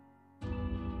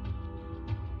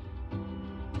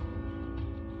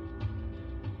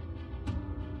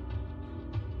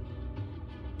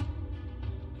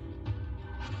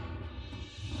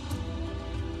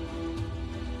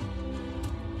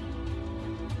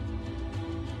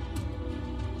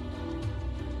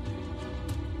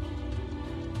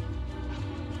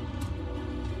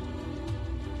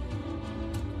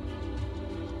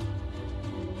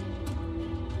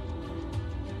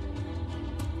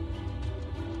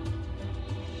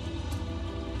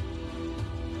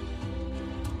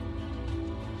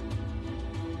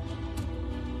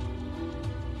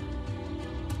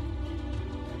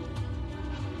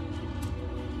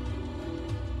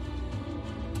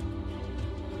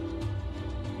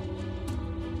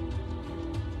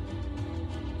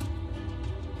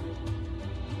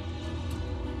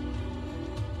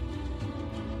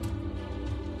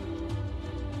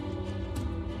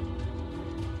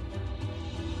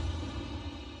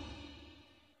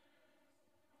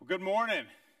Good morning.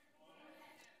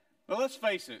 Well, let's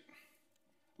face it.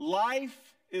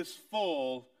 Life is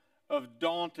full of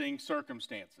daunting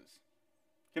circumstances.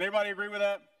 Can everybody agree with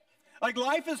that? Like,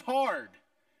 life is hard.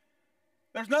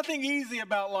 There's nothing easy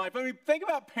about life. I mean, think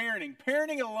about parenting.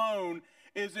 Parenting alone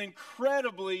is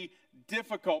incredibly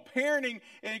difficult. Parenting,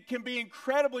 it can be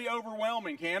incredibly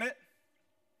overwhelming, can it?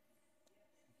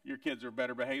 Your kids are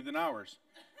better behaved than ours.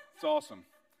 It's awesome.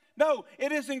 No,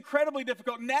 it is incredibly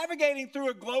difficult. Navigating through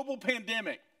a global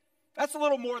pandemic, that's a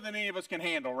little more than any of us can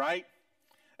handle, right?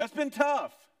 That's been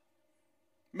tough.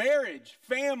 Marriage,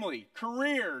 family,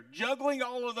 career, juggling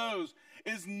all of those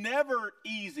is never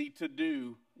easy to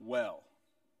do well.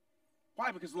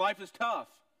 Why? Because life is tough.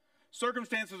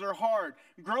 Circumstances are hard.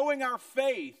 Growing our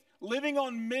faith, living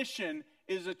on mission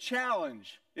is a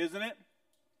challenge, isn't it?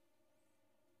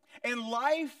 And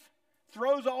life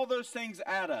throws all those things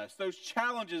at us, those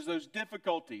challenges, those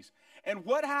difficulties. And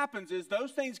what happens is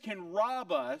those things can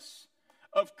rob us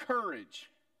of courage.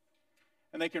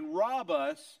 And they can rob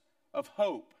us of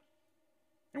hope.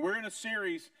 And we're in a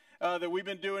series that we've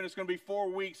been doing. It's going to be 4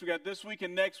 weeks. We got this week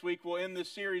and next week. We'll end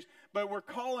this series. But we're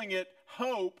calling it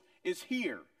Hope is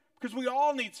Here. Because we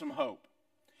all need some hope.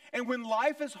 And when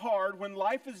life is hard, when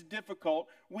life is difficult,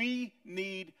 we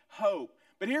need hope.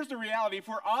 But here's the reality. If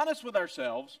we're honest with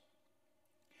ourselves,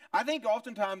 I think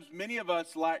oftentimes many of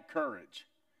us lack courage.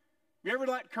 Have you ever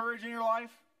lacked courage in your life?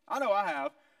 I know I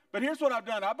have. But here's what I've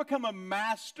done. I've become a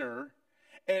master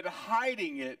at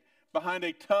hiding it behind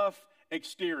a tough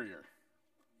exterior.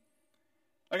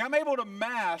 Like, I'm able to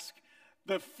mask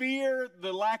the fear,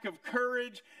 the lack of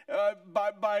courage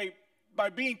by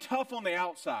being tough on the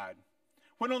outside.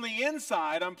 When on the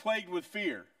inside, I'm plagued with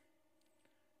fear.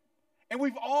 And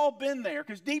we've all been there,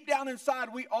 because deep down inside,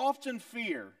 we often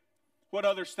fear what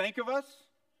others think of us.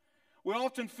 We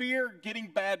often fear getting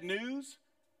bad news.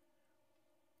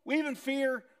 We even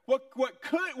fear what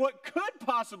could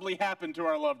possibly happen to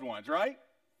our loved ones, right?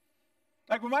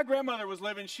 Like when my grandmother was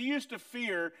living, she used to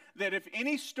fear that if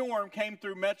any storm came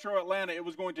through metro Atlanta, it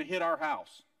was going to hit our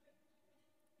house.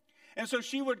 And so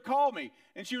she would call me,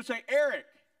 and she would say, Eric,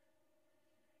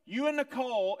 you and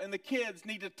Nicole and the kids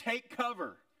need to take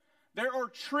cover. There are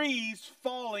trees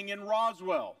falling in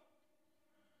Roswell.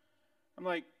 I'm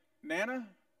like, Nana,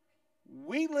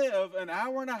 we live an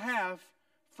hour and a half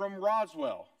from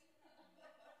Roswell.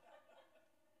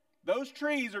 Those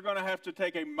trees are going to have to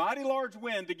take a mighty large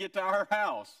wind to get to our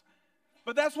house.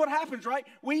 But that's what happens, right?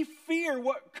 We fear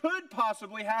what could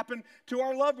possibly happen to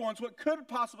our loved ones, what could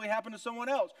possibly happen to someone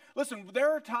else. Listen,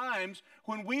 there are times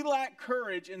when we lack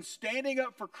courage in standing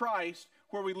up for Christ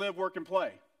where we live, work, and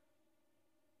play.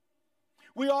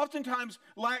 We oftentimes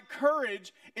lack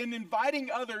courage in inviting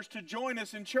others to join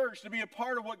us in church, to be a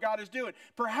part of what God is doing.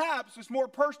 Perhaps it's more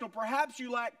personal. Perhaps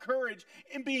you lack courage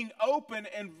in being open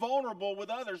and vulnerable with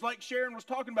others, like Sharon was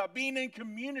talking about, being in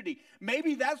community.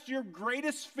 Maybe that's your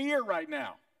greatest fear right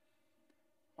now.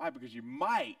 Why? Because you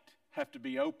might have to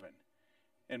be open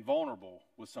and vulnerable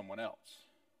with someone else.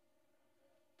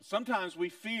 But sometimes we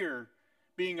fear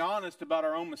being honest about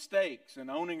our own mistakes and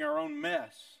owning our own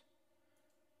mess.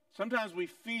 Sometimes we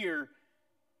fear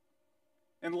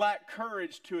and lack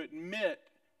courage to admit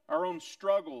our own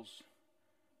struggles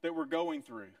that we're going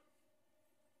through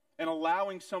and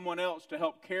allowing someone else to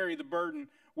help carry the burden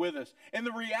with us. And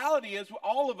the reality is,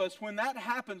 all of us, when that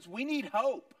happens, we need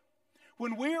hope.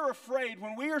 When we are afraid,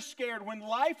 when we are scared, when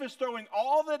life is throwing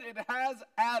all that it has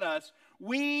at us,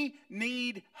 we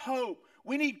need hope.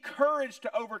 We need courage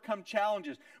to overcome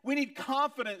challenges. We need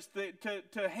confidence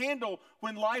to handle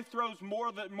when life throws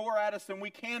more at us than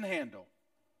we can handle.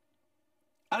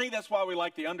 I think that's why we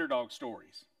like the underdog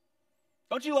stories.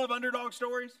 Don't you love underdog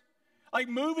stories? Like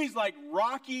movies like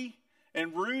Rocky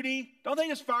and Rudy, don't they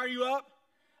just fire you up?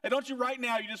 And don't you right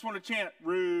now, you just want to chant,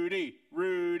 Rudy,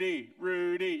 Rudy,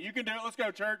 Rudy. You can do it. Let's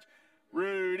go, church.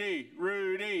 Rudy,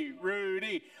 Rudy,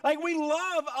 Rudy. Like, we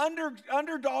love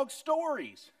underdog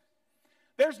stories.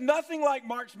 There's nothing like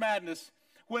March Madness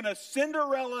when a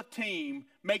Cinderella team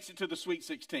makes it to the Sweet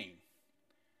 16.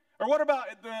 Or what about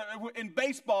in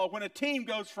baseball when a team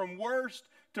goes from worst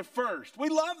to first? We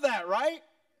love that, right?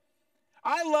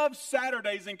 I love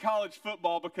Saturdays in college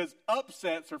football because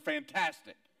upsets are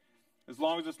fantastic, as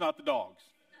long as it's not the Dogs.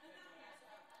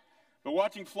 But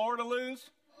watching Florida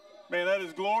lose, man, that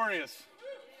is glorious.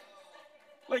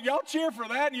 Like, y'all cheer for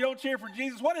that and you don't cheer for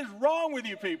Jesus. What is wrong with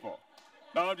you people?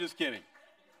 No, I'm just kidding.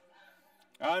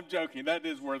 I'm joking. That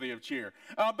is worthy of cheer.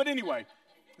 But anyway,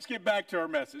 let's get back to our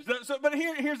message. But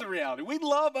here's the reality. We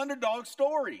love underdog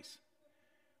stories.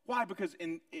 Why? Because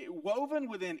woven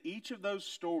within each of those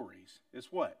stories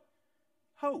is what?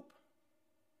 Hope.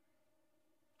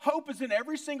 Hope is in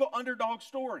every single underdog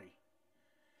story.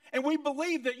 And we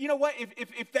believe that, you know what,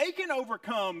 if they can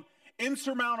overcome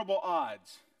insurmountable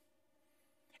odds,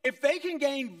 if they can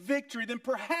gain victory, then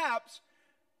perhaps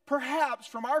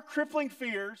from our crippling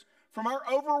fears, from our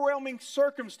overwhelming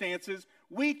circumstances,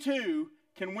 we too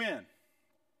can win.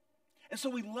 And so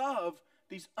we love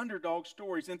these underdog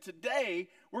stories. And today,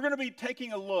 we're going to be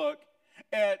taking a look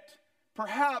at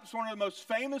perhaps one of the most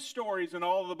famous stories in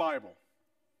all of the Bible.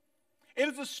 It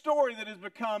is a story that has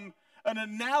become an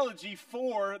analogy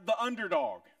for the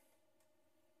underdog.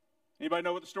 Anybody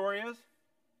know what the story is?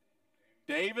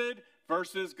 David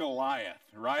versus Goliath,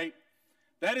 right?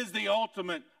 That is the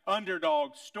ultimate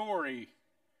underdog story,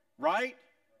 right?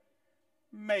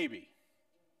 Maybe.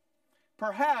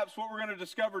 Perhaps what we're going to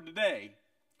discover today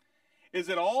is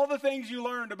that all the things you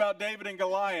learned about David and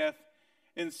Goliath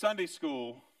in Sunday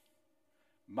school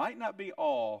might not be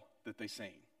all that they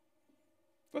seem.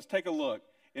 Let's take a look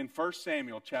in 1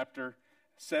 Samuel chapter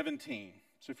 17.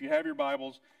 So if you have your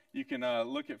Bibles, you can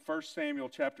look at 1 Samuel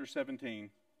chapter 17.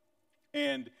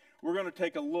 And we're going to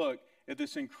take a look at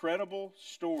this incredible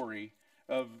story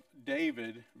of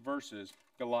David versus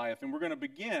Goliath. And we're going to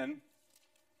begin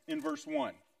in verse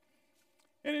 1.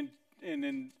 And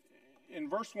in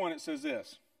verse 1 it says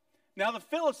this: Now the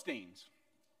Philistines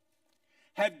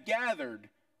had gathered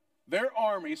their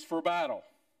armies for battle,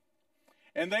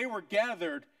 and they were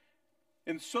gathered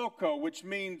in Socoh,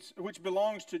 which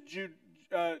belongs to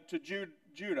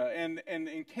Judah, and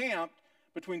encamped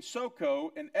between Socoh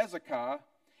and Ezekah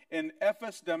and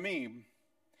Ephes Damim.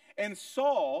 And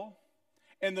Saul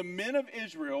and the men of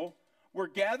Israel were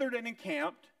gathered and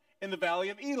encamped in the valley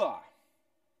of Elah.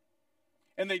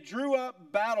 And they drew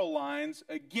up battle lines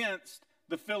against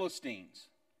the Philistines.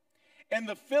 And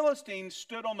the Philistines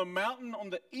stood on the mountain on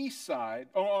the east side,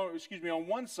 on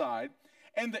one side,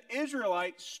 and the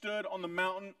Israelites stood on the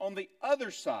mountain on the other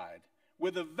side,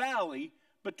 with a valley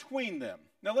between them.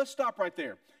 Now let's stop right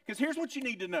there, because here's what you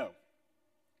need to know.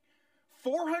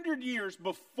 400 years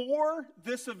before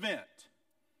this event,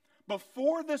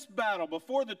 before this battle,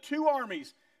 before the two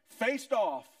armies faced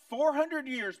off, 400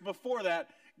 years before that,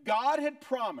 God had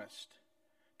promised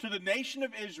to the nation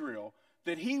of Israel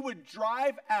that he would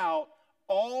drive out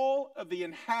all of the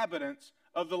inhabitants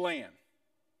of the land.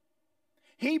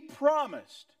 He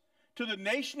promised to the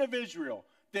nation of Israel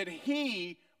that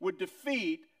he would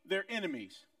defeat their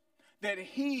enemies, that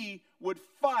he would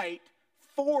fight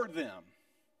for them.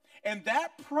 And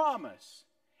that promise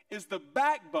is the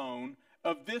backbone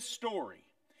of this story.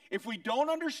 If we don't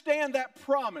understand that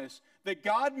promise that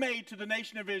God made to the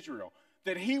nation of Israel,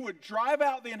 that he would drive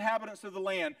out the inhabitants of the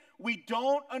land, we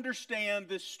don't understand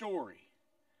this story.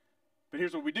 But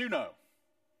here's what we do know.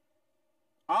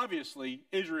 Obviously,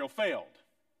 Israel failed,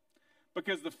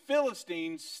 because the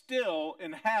Philistines still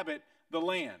inhabit the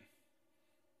land.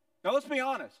 Now let's be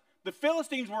honest. The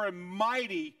Philistines were a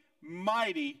mighty,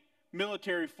 mighty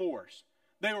military force.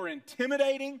 They were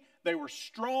intimidating. They were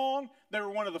strong. They were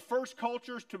one of the first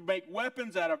cultures to make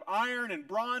weapons out of iron and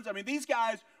bronze. I mean, these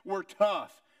guys were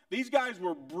tough. These guys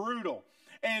were brutal.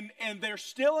 And they're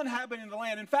still inhabiting the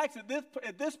land. In fact,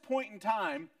 at this point in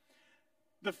time,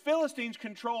 the Philistines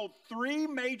controlled 3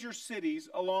 major cities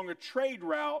along a trade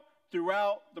route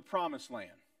throughout the Promised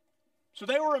Land. So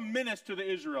they were a menace to the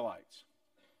Israelites.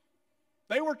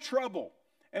 They were trouble.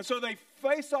 And so they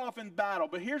face off in battle.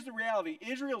 But here's the reality.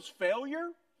 Israel's failure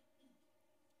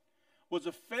was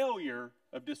a failure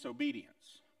of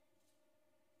disobedience.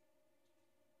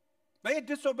 They had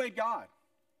disobeyed God.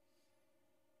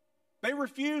 They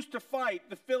refused to fight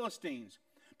the Philistines.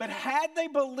 But had they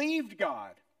believed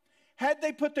God, had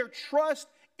they put their trust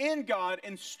in God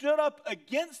and stood up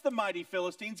against the mighty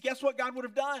Philistines, guess what God would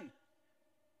have done?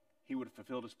 He would have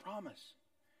fulfilled his promise.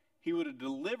 He would have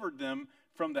delivered them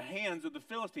from the hands of the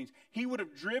Philistines. He would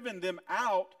have driven them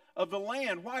out of the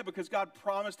land. Why? Because God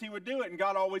promised he would do it, and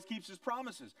God always keeps his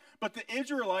promises. But the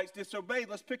Israelites disobeyed.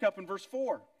 Let's pick up in verse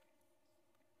 4.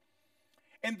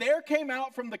 And there came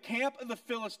out from the camp of the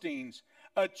Philistines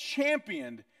a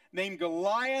champion named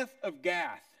Goliath of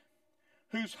Gath,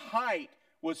 whose height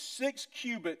was 6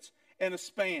 cubits and a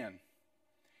span.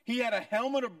 He had a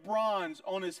helmet of bronze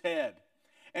on his head,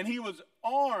 and he was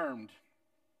armed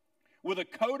with a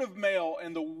coat of mail,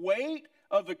 and the weight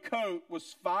of the coat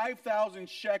was 5,000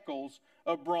 shekels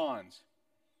of bronze.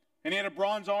 And he had a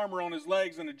bronze armor on his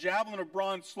legs, and a javelin of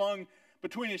bronze slung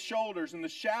between his shoulders, and the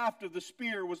shaft of the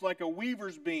spear was like a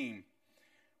weaver's beam,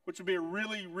 which would be a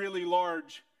really, really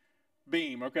large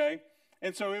beam, okay?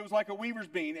 And so it was like a weaver's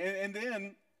beam. And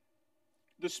then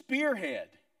the spearhead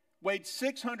weighed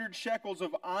 600 shekels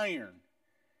of iron,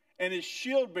 and his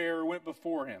shield bearer went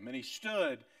before him. And he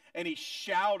stood and he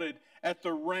shouted at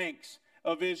the ranks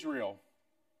of Israel,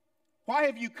 "Why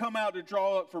have you come out to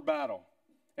draw up for battle?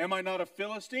 Am I not a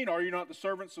Philistine? Are you not the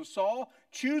servants of Saul?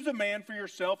 Choose a man for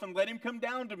yourself and let him come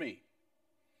down to me.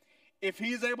 If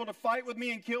he is able to fight with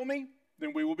me and kill me,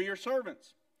 then we will be your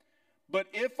servants. But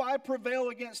if I prevail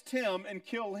against him and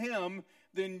kill him,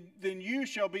 then you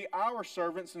shall be our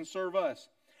servants and serve us."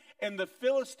 And the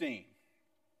Philistine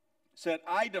said,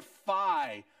 "I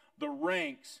defy the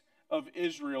ranks of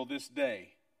Israel this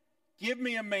day. Give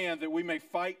me a man that we may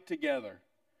fight together."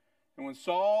 And when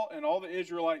Saul and all the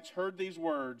Israelites heard these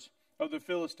words of the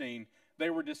Philistine, they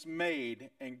were dismayed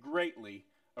and greatly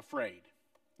afraid.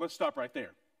 Let's stop right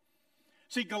there.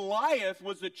 See, Goliath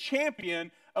was the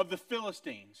champion of the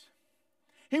Philistines.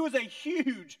 He was a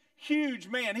huge, huge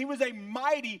man. He was a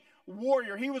mighty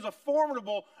warrior. He was a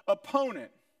formidable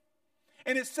opponent.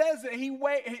 And it says that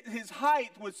his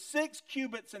height was 6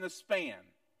 cubits in a span.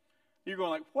 You're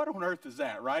going like, what on earth is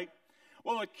that, right?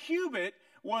 Well, a cubit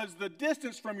was the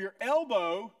distance from your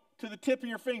elbow to the tip of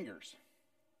your fingers.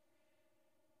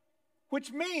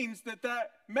 Which means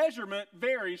that measurement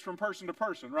varies from person to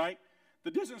person, right?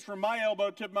 The distance from my elbow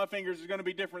to the tip of my fingers is going to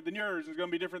be different than yours. It's going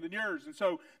to be different than yours. And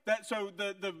so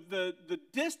the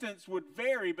distance would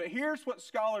vary, but here's what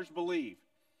scholars believe.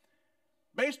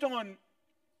 Based on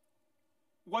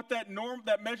what that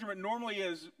measurement normally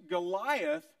is,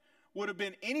 Goliath would have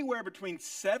been anywhere between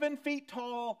 7 feet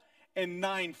tall and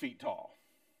 9 feet tall.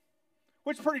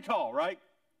 Which is pretty tall, right?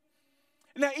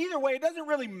 Now, either way, it doesn't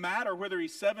really matter whether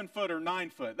he's 7 foot or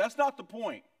 9 foot. That's not the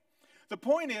point. The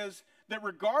point is that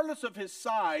regardless of his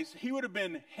size, he would have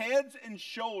been heads and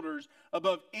shoulders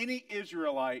above any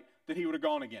Israelite that he would have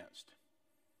gone against.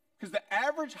 Because the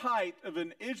average height of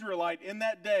an Israelite in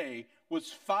that day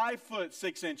was 5 foot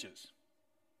 6 inches.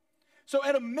 So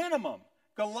at a minimum,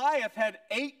 Goliath had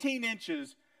 18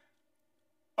 inches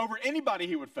over anybody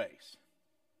he would face.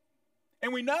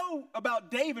 And we know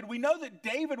about David. We know that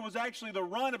David was actually the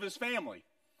runt of his family.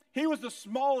 He was the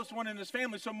smallest one in his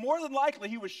family, so more than likely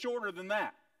he was shorter than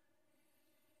that.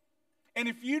 And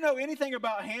if you know anything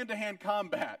about hand-to-hand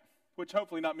combat, which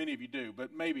hopefully not many of you do,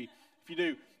 but maybe if you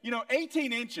do,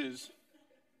 18 inches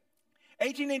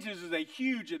is a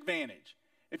huge advantage.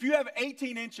 If you have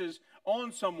 18 inches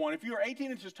on someone, if you're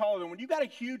 18 inches taller than one, you've got a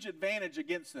huge advantage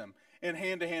against them in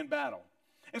hand-to-hand battle.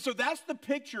 And so that's the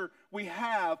picture we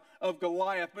have of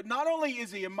Goliath. But not only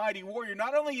is he a mighty warrior,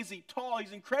 not only is he tall,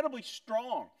 he's incredibly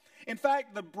strong. In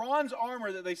fact, the bronze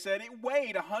armor that they said, it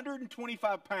weighed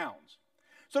 125 pounds.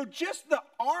 So just the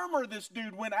armor this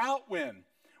dude went out in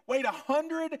weighed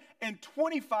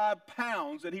 125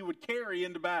 pounds that he would carry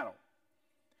into battle.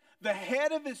 The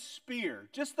head of his spear,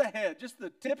 just the head, just the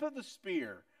tip of the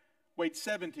spear, weighed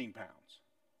 17 pounds.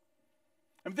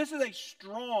 And this is a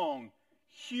strong,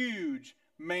 huge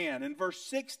man. In verse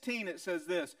 16 it says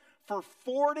this, for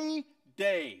 40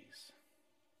 days.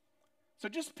 So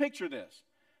just picture this.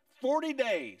 40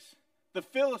 days, the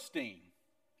Philistine,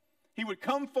 he would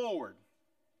come forward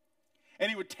and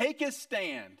he would take his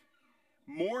stand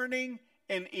morning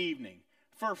and evening.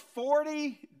 For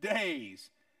 40 days,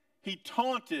 he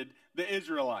taunted the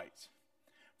Israelites.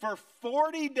 For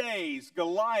 40 days,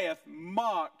 Goliath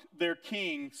mocked their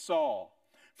king Saul.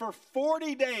 For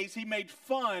 40 days, he made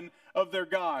fun of their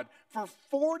God. For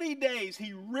 40 days,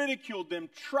 he ridiculed them,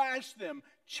 trashed them,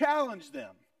 challenged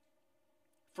them.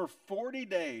 For 40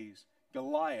 days,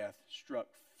 Goliath struck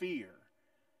fear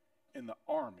in the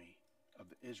army of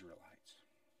the Israelites.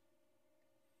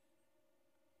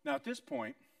 Now, at this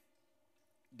point,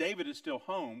 David is still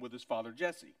home with his father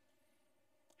Jesse.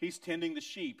 He's tending the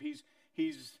sheep.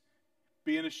 He's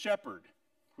being a shepherd,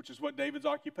 which is what David's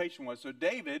occupation was. So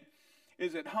David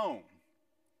is at home.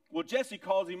 Well, Jesse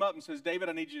calls him up and says, David,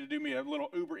 I need you to do me a little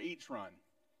Uber Eats run.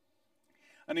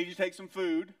 I need you to take some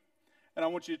food, and I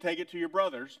want you to take it to your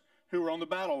brothers who are on the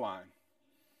battle line.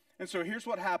 And so here's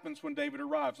what happens when David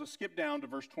arrives. Let's skip down to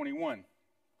verse 21.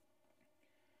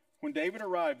 When David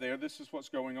arrived there, this is what's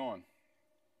going on.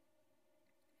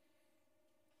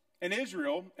 And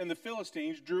Israel and the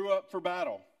Philistines drew up for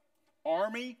battle,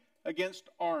 army against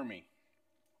army.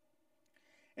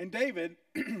 And David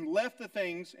left the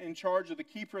things in charge of the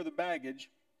keeper of the baggage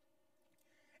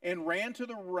and ran to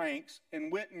the ranks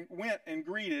and went and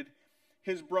greeted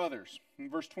his brothers. In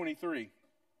verse 23.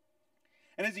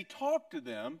 And as he talked to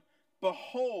them,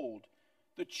 behold,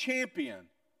 the champion,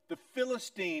 the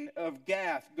Philistine of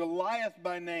Gath, Goliath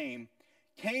by name,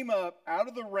 came up out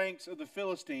of the ranks of the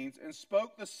Philistines and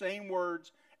spoke the same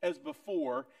words as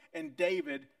before, and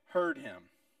David heard him.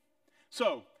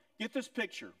 So, get this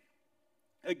picture.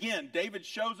 Again, David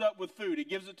shows up with food. He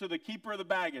gives it to the keeper of the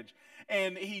baggage.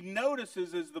 And he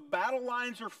notices as the battle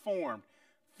lines are formed,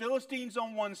 Philistines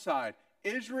on one side,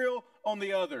 Israel on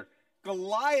the other,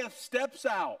 Goliath steps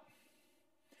out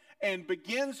and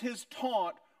begins his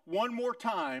taunt one more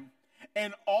time.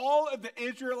 And all of the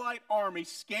Israelite army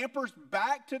scampers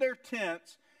back to their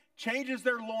tents, changes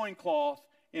their loincloth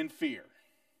in fear.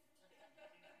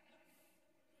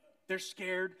 They're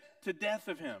scared to death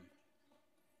of him.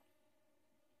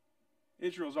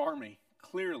 Israel's army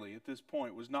clearly at this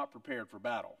point was not prepared for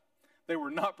battle. They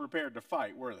were not prepared to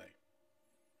fight, were they?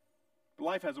 But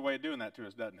life has a way of doing that to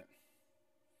us, doesn't it?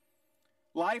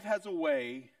 Life has a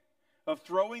way of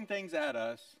throwing things at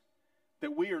us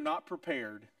that we are not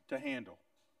prepared to handle.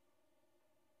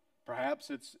 Perhaps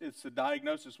it's a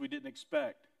diagnosis we didn't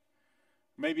expect.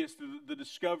 Maybe it's the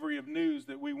discovery of news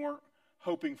that we weren't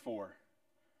hoping for.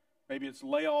 Maybe it's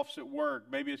layoffs at work.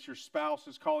 Maybe it's your spouse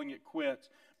is calling it quits.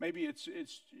 Maybe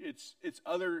it's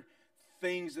other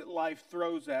things that life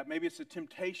throws at. Maybe it's a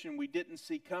temptation we didn't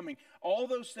see coming. All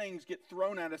those things get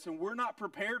thrown at us, and we're not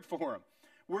prepared for them.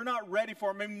 We're not ready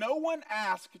for them. I mean, no one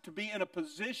asked to be in a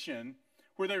position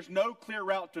where there's no clear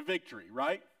route to victory,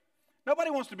 right?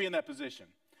 Nobody wants to be in that position.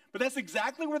 But that's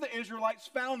exactly where the Israelites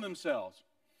found themselves,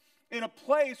 in a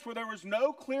place where there was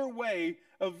no clear way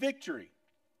of victory.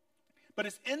 But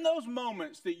it's in those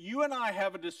moments that you and I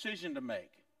have a decision to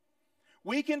make.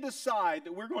 We can decide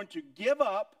that we're going to give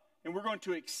up and we're going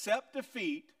to accept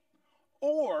defeat,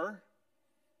 or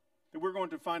that we're going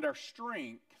to find our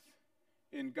strength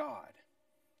in God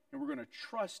and we're going to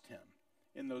trust Him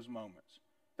in those moments.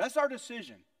 That's our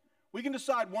decision. We can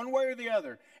decide one way or the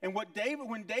other. And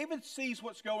when David sees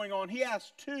what's going on, he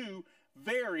asks two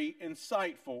very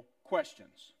insightful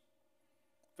questions.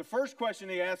 The first question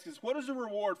he asks is, what is the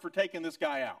reward for taking this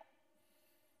guy out?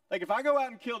 Like, if I go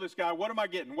out and kill this guy, what am I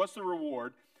getting? What's the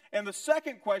reward? And the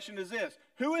second question is this: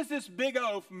 who is this big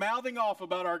oaf mouthing off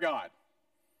about our God?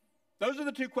 Those are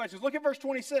the two questions. Look at verse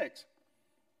 26.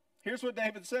 Here's what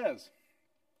David says.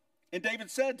 And David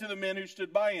said to the men who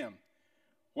stood by him,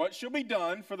 what shall be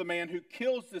done for the man who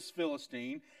kills this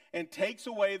Philistine and takes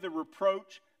away the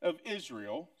reproach of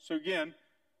Israel? So again,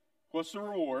 what's the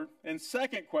reward? And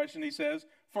second question, he says,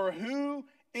 for who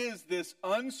is this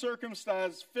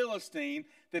uncircumcised Philistine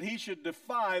that he should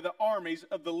defy the armies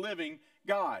of the living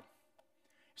God?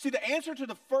 See, the answer to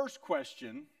the first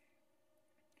question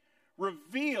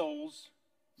reveals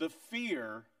the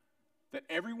fear that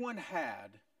everyone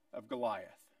had of Goliath.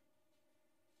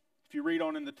 If you read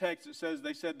on in the text, it says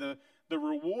they said the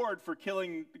reward for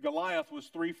killing Goliath was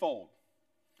threefold.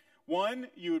 One,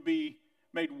 you would be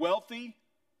made wealthy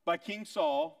by King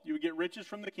Saul. You would get riches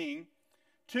from the king.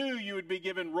 Two, you would be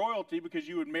given royalty because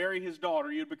you would marry his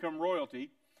daughter. You would become royalty.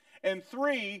 And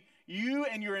three, you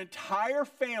and your entire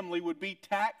family would be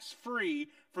tax-free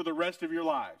for the rest of your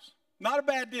lives. Not a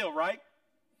bad deal, right?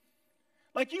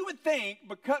 Like, you would think,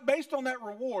 based on that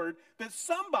reward, that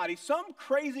somebody, some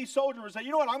crazy soldier would say, you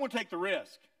know what, I'm going to take the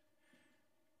risk.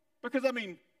 Because, I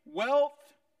mean, wealth,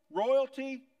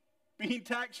 royalty, being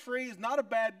tax-free is not a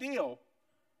bad deal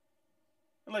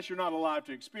unless you're not alive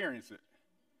to experience it.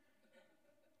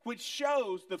 Which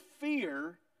shows the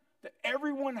fear that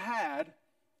everyone had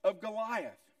of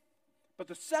Goliath. But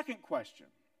the second question,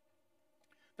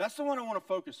 that's the one I want to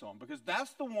focus on, because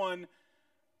that's the one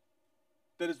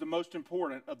that is the most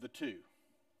important of the two.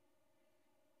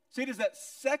 See, it is that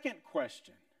second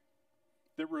question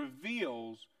that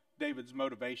reveals David's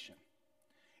motivation.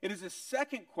 It is the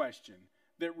second question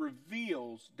that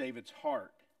reveals David's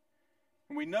heart.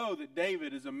 And we know that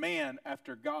David is a man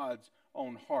after God's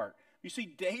own heart. You see,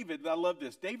 David, I love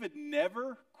this, David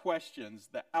never questions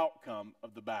the outcome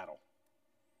of the battle.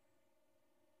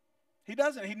 He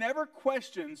doesn't. He never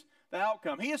questions the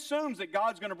outcome. He assumes that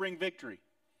God's going to bring victory.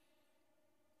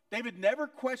 David never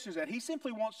questions that. He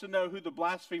simply wants to know who the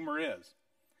blasphemer is.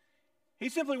 He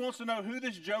simply wants to know who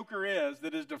this joker is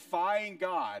that is defying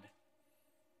God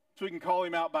so he can call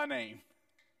him out by name.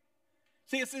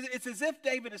 See, it's as if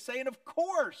David is saying, of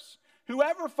course,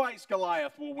 whoever fights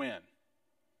Goliath will win.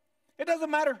 It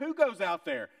doesn't matter who goes out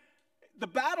there. The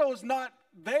battle is not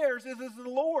theirs, it is the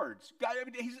Lord's. God, I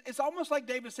mean, it's almost like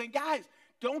David saying, guys,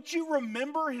 don't you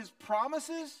remember his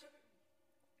promises?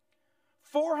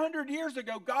 400 years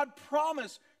ago, God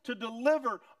promised to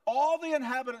deliver all the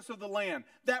inhabitants of the land.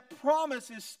 That promise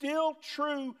is still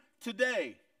true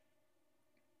today.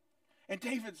 And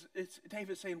David's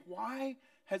saying, why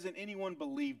hasn't anyone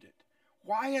believed it?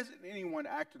 Why hasn't anyone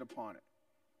acted upon it?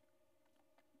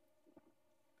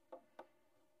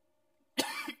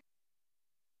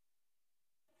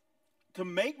 To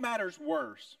make matters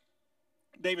worse,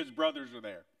 David's brothers are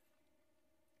there.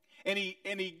 And he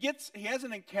has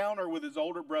an encounter with his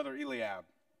older brother Eliab,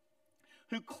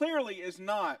 who clearly is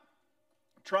not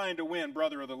trying to win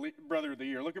brother of the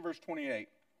year. Look at verse 28.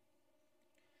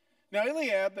 Now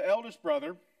Eliab, the eldest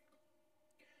brother,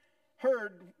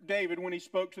 heard David when he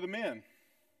spoke to the men.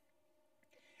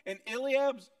 And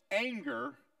Eliab's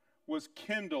anger was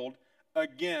kindled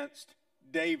against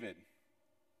David.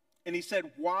 And he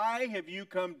said, "Why have you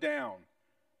come down?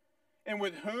 And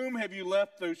with whom have you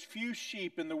left those few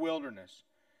sheep in the wilderness?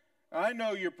 I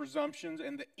know your presumptions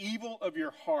and the evil of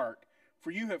your heart,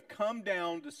 for you have come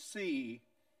down to see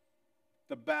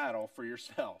the battle for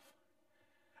yourself."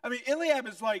 I mean, Eliab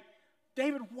is like,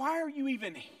 "David, why are you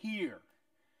even here?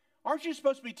 Aren't you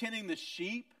supposed to be tending the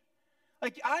sheep?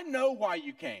 Like, I know why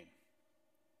you came.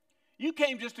 You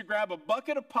came just to grab a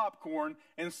bucket of popcorn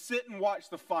and sit and watch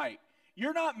the fight.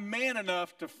 You're not man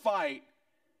enough to fight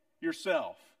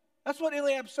yourself." That's what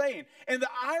Eliab's saying. And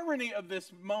the irony of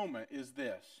this moment is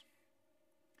this: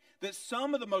 that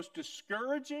some of the most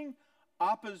discouraging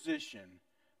opposition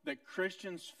that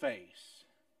Christians face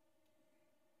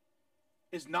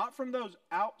is not from those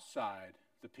outside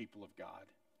the people of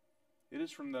God. It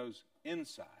is from those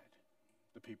inside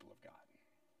the people of God.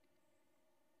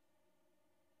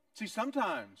 See,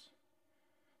 sometimes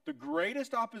the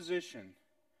greatest opposition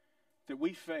that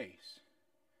we face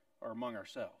are among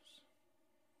ourselves.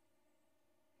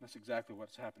 That's exactly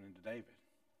what's happening to David.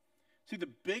 See, the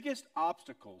biggest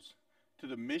obstacles to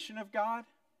the mission of God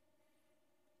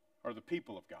are the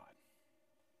people of God.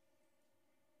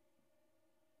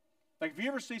 Like, if you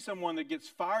ever see someone that gets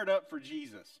fired up for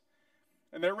Jesus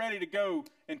and they're ready to go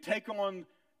and take on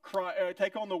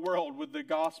the world with the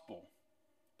gospel.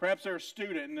 Perhaps they're a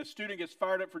student and the student gets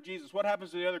fired up for Jesus. What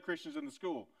happens to the other Christians in the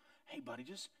school? "Hey, buddy,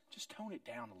 just tone it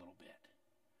down a little bit.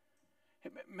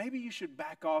 Hey, maybe you should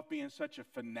back off being such a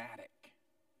fanatic."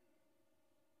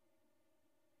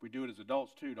 We do it as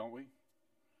adults too, don't we?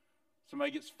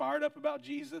 Somebody gets fired up about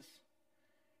Jesus.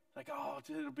 Like, "Oh,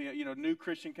 it'll be a new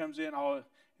Christian comes in. Oh,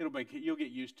 you'll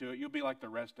get used to it. You'll be like the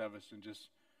rest of us and just..."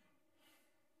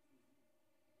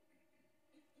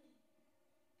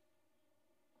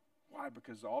 Why?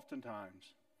 Because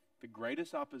oftentimes the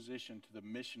greatest opposition to the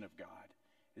mission of God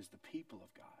is the people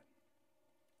of God.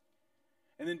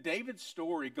 And in David's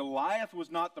story, Goliath was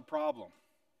not the problem.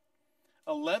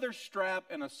 A leather strap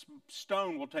and a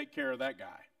stone will take care of that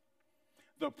guy.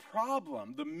 The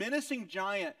problem, the menacing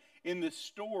giant in this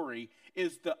story,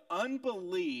 is the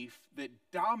unbelief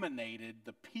that dominated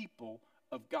the people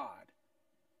of God.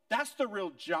 That's the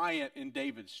real giant in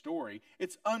David's story.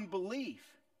 It's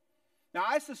unbelief. Now,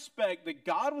 I suspect that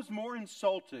God was more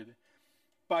insulted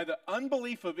by the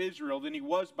unbelief of Israel than he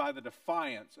was by the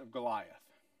defiance of Goliath.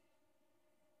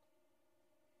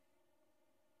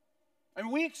 I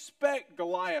mean, we expect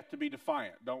Goliath to be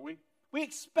defiant, don't we? We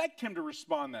expect him to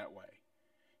respond that way.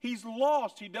 He's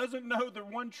lost. He doesn't know the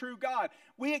one true God.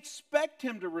 We expect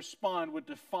him to respond with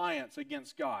defiance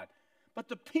against God. But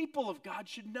the people of God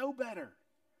should know better.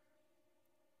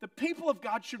 The people of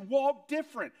God should walk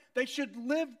different. They should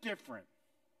live different.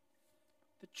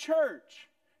 The church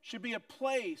should be a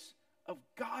place of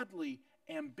godly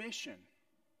ambition.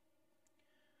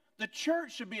 The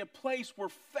church should be a place where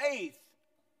faith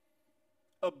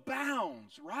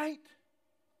abounds, right?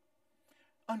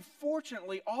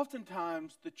 Unfortunately,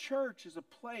 oftentimes the church is a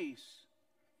place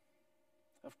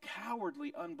of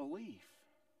cowardly unbelief.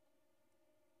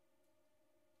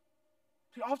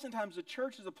 See, oftentimes the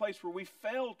church is a place where we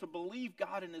fail to believe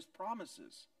God and his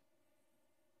promises.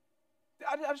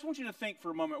 I just want you to think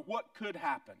for a moment, what could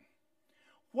happen?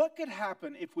 What could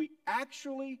happen if we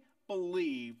actually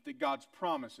believed that God's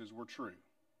promises were true?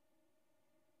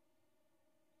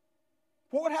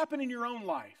 What would happen in your own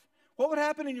life? What would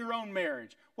happen in your own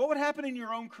marriage? What would happen in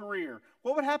your own career?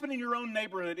 What would happen in your own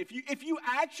neighborhood if you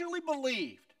actually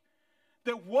believed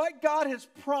that what God has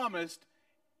promised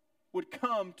would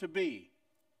come to be?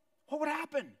 What would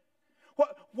happen?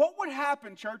 What would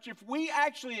happen, church, if we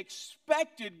actually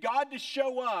expected God to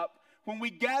show up when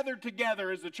we gathered together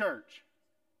as a church?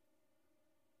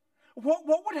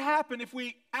 What would happen if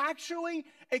we actually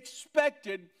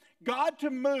expected God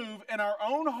to move in our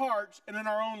own hearts and in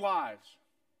our own lives?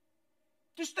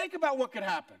 Just think about what could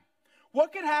happen.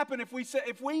 What could happen if we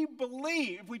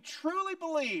truly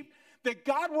believed that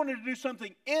God wanted to do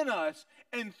something in us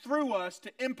and through us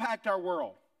to impact our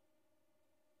world?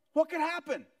 What could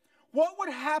happen? What would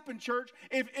happen, church,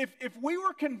 if we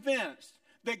were convinced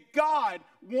that God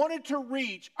wanted to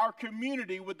reach our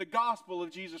community with the gospel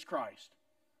of Jesus Christ?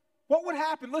 What would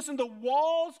happen? Listen, the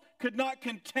walls could not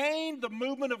contain the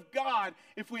movement of God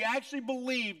if we actually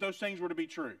believed those things were to be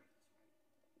true.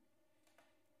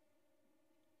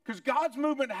 Because God's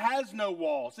movement has no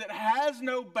walls. It has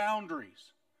no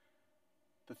boundaries.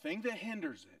 The thing that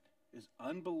hinders it is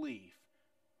unbelief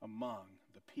among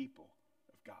the people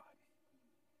of God.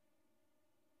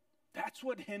 That's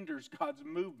what hinders God's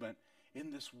movement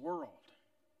in this world.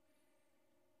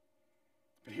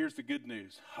 But here's the good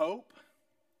news. Hope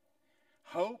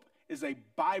is a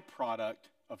byproduct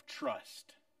of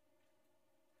trust.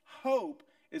 Hope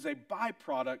is a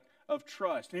byproduct of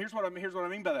trust. And here's what I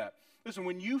mean by that. Listen,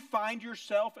 when you find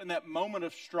yourself in that moment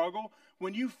of struggle,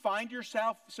 when you find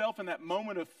yourself in that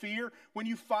moment of fear, when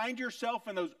you find yourself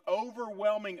in those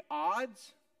overwhelming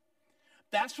odds,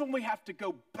 that's when we have to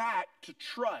go back to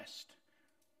trust.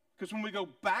 Because when we go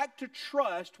back to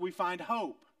trust, we find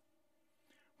hope.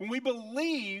 When we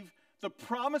believe the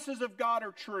promises of God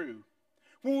are true,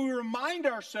 when we remind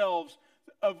ourselves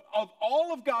of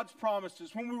all of God's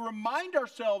promises, when we remind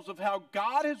ourselves of how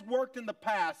God has worked in the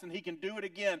past and He can do it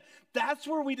again, that's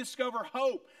where we discover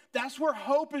hope. That's where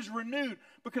hope is renewed.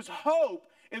 Because hope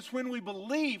is when we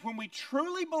believe, when we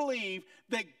truly believe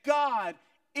that God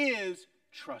is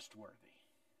trustworthy.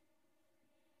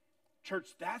 Church,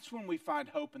 that's when we find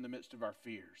hope in the midst of our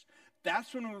fears.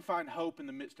 That's when we find hope in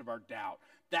the midst of our doubt.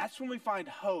 That's when we find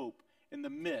hope in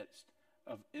the midst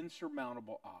of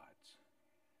insurmountable odds.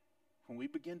 When we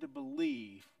begin to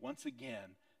believe, once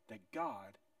again, that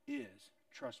God is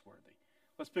trustworthy.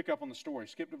 Let's pick up on the story.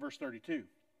 Skip to verse 32.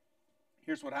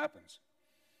 Here's what happens.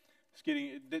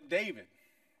 David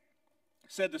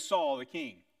said to Saul the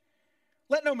king,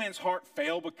 "Let no man's heart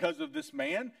fail because of this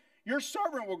man. Your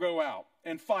servant will go out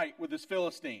and fight with this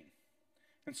Philistine."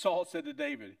 And Saul said to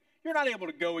David, "You're not able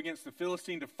to go against the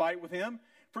Philistine to fight with him,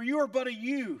 for you are but a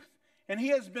youth, and he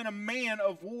has been a man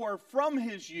of war from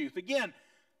his youth." Again,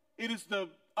 it is the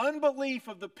unbelief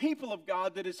of the people of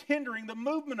God that is hindering the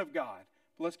movement of God.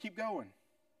 But let's keep going.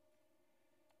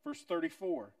 Verse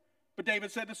 34. But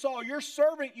David said to Saul, "Your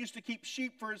servant used to keep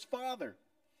sheep for his father.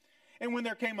 And when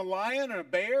there came a lion and a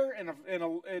bear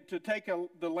to take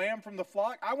the lamb from the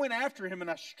flock, I went after him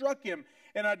and I struck him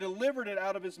and I delivered it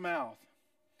out of his mouth.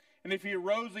 And if he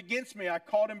arose against me, I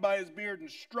caught him by his beard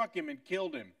and struck him and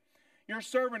killed him. Your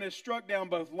servant has struck down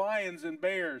both lions and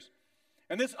bears.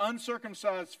 And this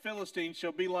uncircumcised Philistine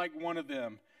shall be like one of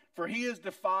them, for he has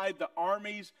defied the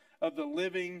armies of the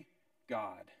living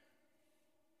God."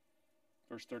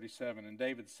 Verse 37, and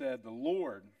David said, "The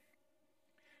Lord,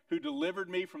 who delivered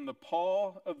me from the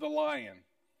paw of the lion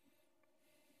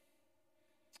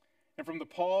and from the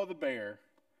paw of the bear,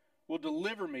 will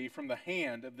deliver me from the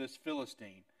hand of this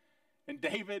Philistine."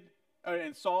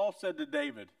 And Saul said to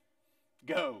David,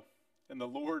 "Go, and the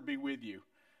Lord be with you."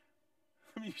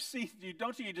 I mean,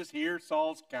 don't you just hear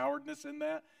Saul's cowardness in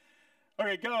that?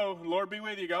 Okay, go, and Lord be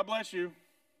with you. God bless you.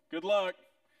 Good luck.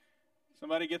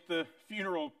 Somebody get the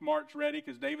funeral march ready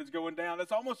because David's going down.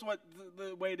 That's almost what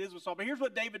the way it is with Saul. But here's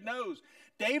what David knows.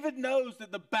 David knows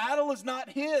that the battle is not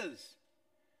his.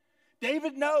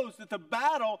 David knows that the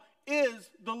battle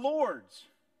is the Lord's.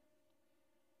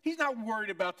 He's not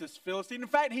worried about this Philistine. In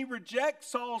fact, he rejects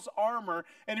Saul's armor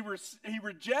and he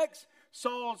rejects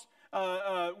Saul's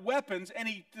weapons, and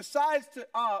he decides to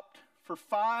opt for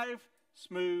 5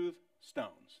 smooth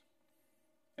stones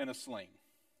and a sling.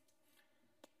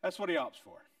 That's what he opts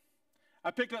for.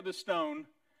 I picked up this stone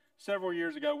several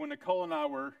years ago when Nicole and I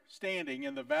were standing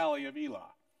in the valley of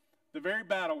Elah, the very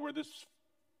battle where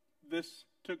this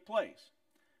took place.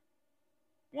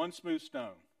 1 smooth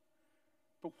stone.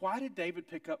 But why did David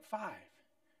pick up 5? Have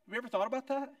you ever thought about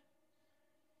that?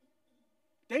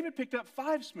 David picked up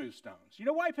 5 smooth stones. You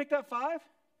know why he picked up 5?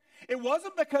 It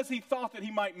wasn't because he thought that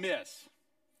he might miss.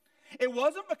 It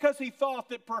wasn't because he thought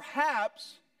that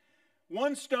perhaps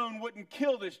 1 stone wouldn't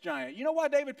kill this giant. You know why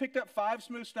David picked up 5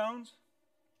 smooth stones?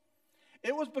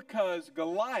 It was because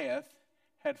Goliath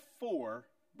had 4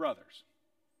 brothers.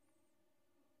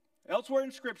 Elsewhere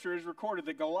in Scripture is recorded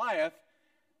that Goliath,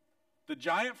 the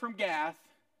giant from Gath,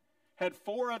 had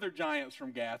 4 other giants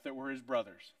from Gath that were his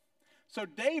brothers. So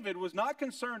David was not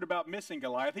concerned about missing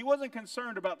Goliath. He wasn't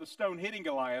concerned about the stone hitting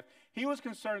Goliath. He was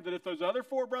concerned that if those other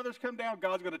 4 brothers come down,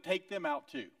 God's going to take them out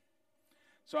too.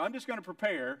 So I'm just going to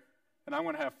prepare, and I'm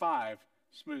going to have 5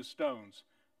 smooth stones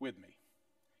with me.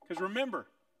 Because remember,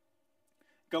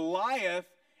 Goliath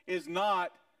is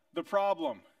not the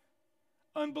problem.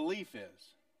 Unbelief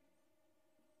is.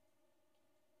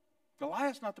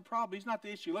 Goliath's not the problem. He's not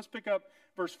the issue. Let's pick up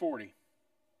verse 40.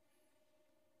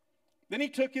 Then he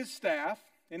took his staff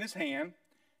in his hand,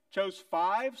 chose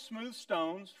 5 smooth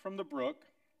stones from the brook,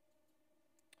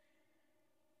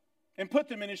 and put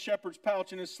them in his shepherd's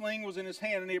pouch, and his sling was in his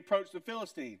hand, and he approached the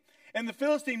Philistine. And the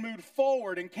Philistine moved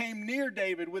forward and came near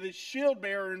David with his shield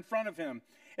bearer in front of him.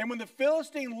 And when the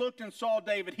Philistine looked and saw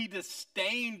David, he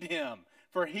disdained him,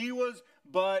 for he was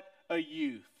but a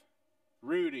youth,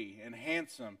 ruddy and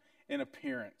handsome in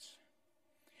appearance.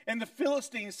 And the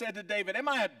Philistine said to David, "Am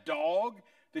I a dog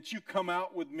that you come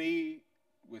out with me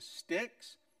with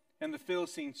sticks?" And the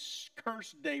Philistine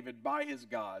cursed David by his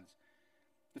gods.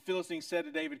 The Philistine said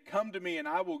to David, "Come to me, and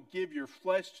I will give your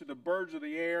flesh to the birds of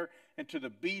the air and to the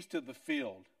beasts of the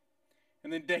field."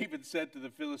 And then David said to the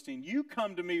Philistine, "You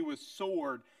come to me with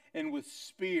sword and with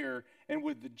spear and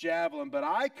with the javelin, but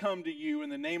I come to you in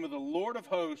the name of the Lord of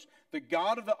hosts, the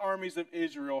God of the armies of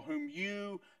Israel, whom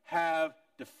you have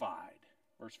defied."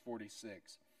 Verse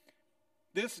 46.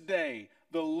 "This day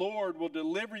the Lord will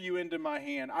deliver you into my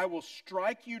hand. I will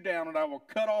strike you down, and I will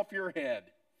cut off your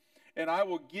head. And I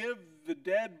will give the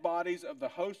dead bodies of the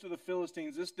host of the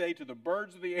Philistines this day to the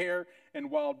birds of the air and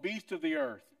wild beasts of the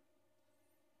earth,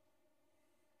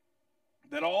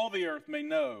 that all the earth may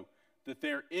know that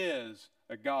there is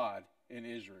a God in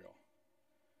Israel.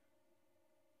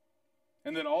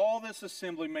 And that all this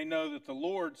assembly may know that the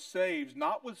Lord saves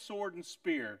not with sword and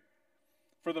spear,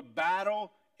 for the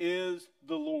battle is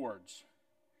the Lord's,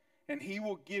 and he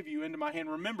will give you into my hand."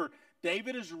 Remember,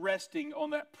 David is resting on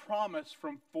that promise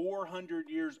from 400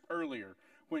 years earlier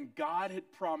when God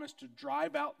had promised to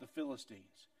drive out the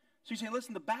Philistines. So you say,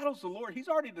 listen, the battle's the Lord. He's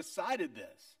already decided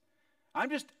this. I'm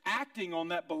just acting on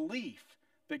that belief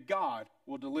that God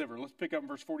will deliver. Let's pick up in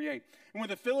verse 48. "And when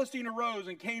the Philistine arose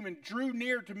and came and drew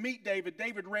near to meet David,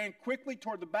 David ran quickly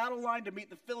toward the battle line to meet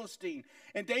the Philistine.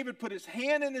 And David put his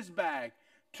hand in his bag,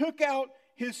 took out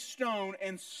his stone,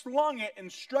 and slung it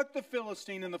and struck the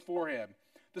Philistine in the forehead.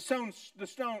 The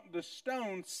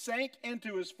stone sank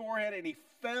into his forehead, and he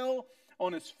fell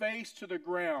on his face to the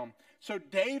ground. So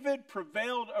David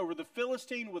prevailed over the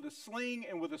Philistine with a sling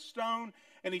and with a stone,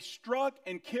 and he struck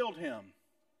and killed him.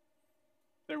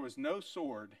 There was no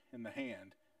sword in the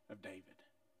hand of David."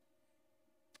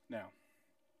 Now,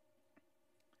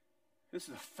 this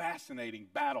is a fascinating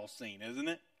battle scene, isn't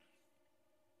it?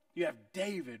 You have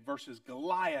David versus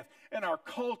Goliath, and our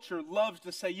culture loves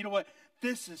to say, you know what,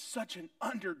 this is such an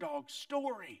underdog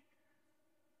story.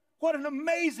 What an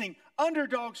amazing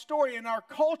underdog story. And our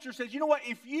culture says, you know what,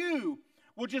 if you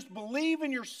will just believe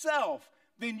in yourself,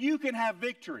 then you can have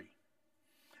victory.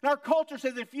 And our culture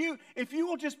says if you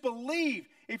will just believe,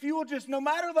 if you will just, no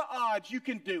matter the odds, you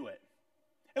can do it.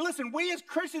 And listen, we as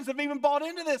Christians have even bought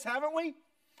into this, haven't we?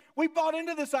 We bought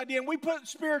into this idea, and we put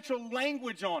spiritual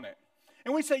language on it.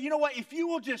 And we say, you know what, if you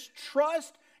will just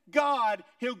trust God,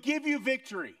 he'll give you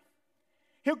victory.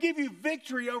 He'll give you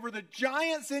victory over the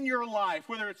giants in your life,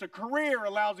 whether it's a career,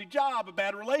 a lousy job, a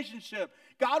bad relationship.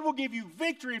 God will give you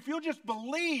victory if you'll just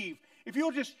believe, if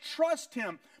you'll just trust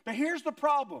him. But here's the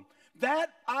problem.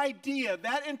 That idea,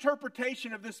 that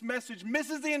interpretation of this message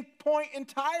misses the point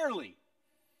entirely.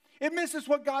 It misses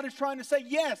what God is trying to say.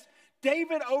 Yes,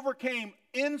 David overcame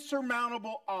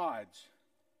insurmountable odds.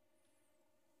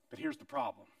 But here's the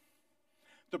problem.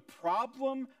 The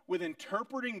problem with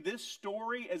interpreting this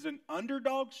story as an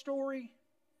underdog story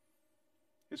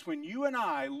is when you and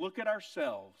I look at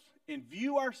ourselves and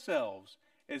view ourselves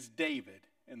as David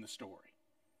in the story.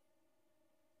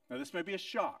 Now, this may be a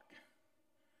shock.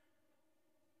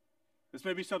 This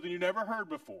may be something you've never heard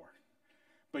before.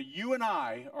 But you and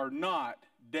I are not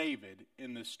David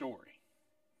in this story.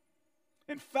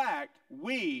 In fact,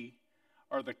 we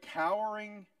are the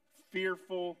cowering,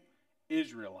 fearful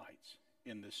Israelites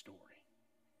in this story.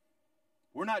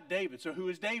 We're not David. So who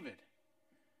is David?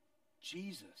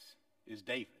 Jesus is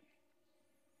David.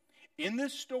 In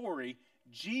this story,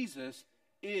 Jesus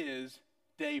is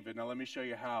David. Now let me show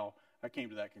you how I came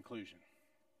to that conclusion.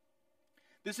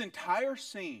 This entire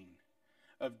scene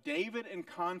of David in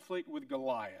conflict with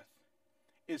Goliath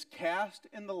is cast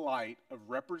in the light of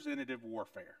representative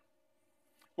warfare.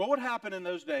 What would happen in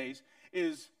those days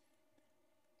is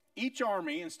each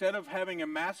army, instead of having a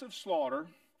massive slaughter,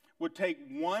 would take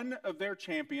one of their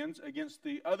champions against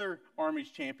the other army's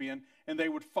champion, and they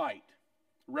would fight.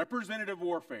 Representative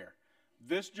warfare.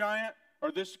 This giant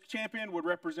or this champion would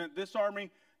represent this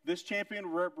army. This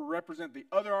champion would represent the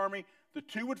other army. The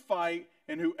two would fight,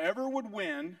 and whoever would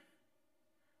win,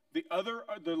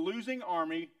 the losing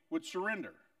army would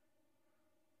surrender.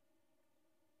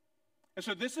 And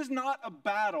so this is not a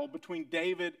battle between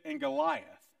David and Goliath.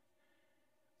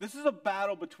 This is a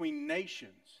battle between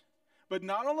nations. But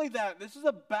not only that, this is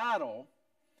a battle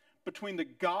between the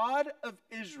God of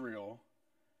Israel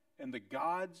and the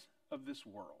gods of this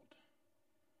world.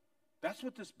 That's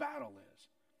what this battle is.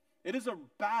 It is a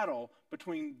battle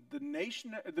between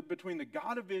between the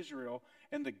God of Israel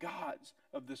and the gods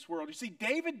of this world. You see,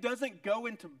 David doesn't go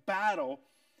into battle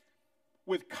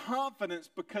with confidence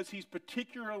because he's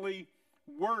particularly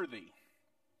worthy.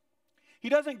 He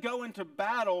doesn't go into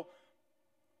battle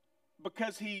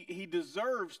because he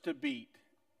deserves to beat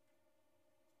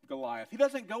Goliath. He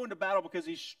doesn't go into battle because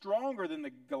he's stronger than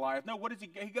the Goliath. No, what is he?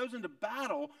 He goes into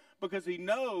battle because he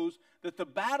knows that the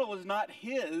battle is not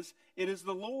his, it is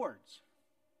the Lord's.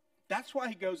 That's why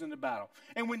he goes into battle.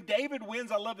 And when David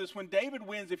wins, I love this. When David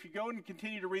wins, if you go and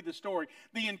continue to read the story,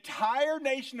 the entire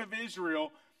nation of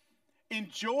Israel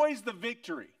enjoys the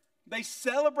victory. They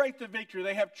celebrate the victory.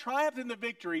 They have triumphed in the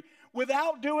victory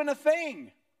without doing a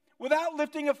thing, without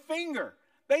lifting a finger.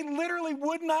 They literally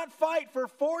would not fight for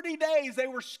 40 days. They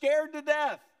were scared to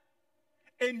death.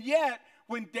 And yet,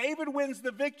 when David wins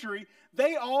the victory,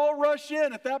 they all rush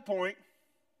in at that point.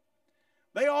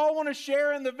 They all want to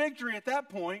share in the victory at that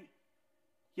point.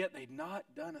 Yet they've not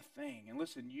done a thing. And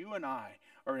listen, you and I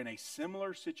are in a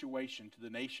similar situation to the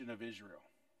nation of Israel.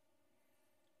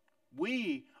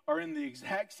 We are in the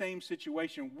exact same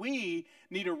situation. We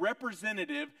need a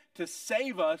representative to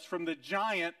save us from the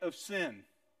giant of sin.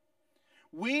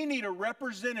 We need a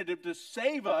representative to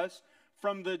save us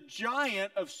from the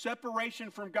giant of separation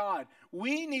from God.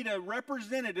 We need a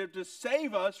representative to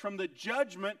save us from the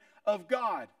judgment of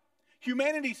God.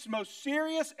 Humanity's most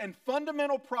serious and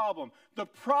fundamental problem, the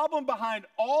problem behind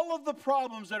all of the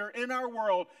problems that are in our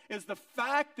world, is the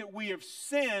fact that we have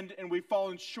sinned and we've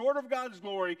fallen short of God's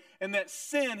glory, and that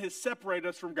sin has separated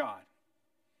us from God.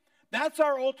 That's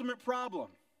our ultimate problem.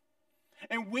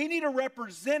 And we need a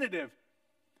representative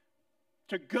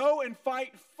to go and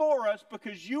fight for us,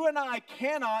 because you and I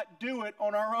cannot do it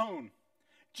on our own.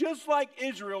 Just like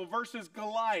Israel versus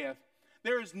Goliath,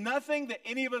 there is nothing that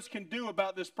any of us can do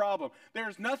about this problem. There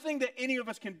is nothing that any of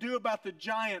us can do about the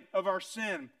giant of our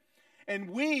sin.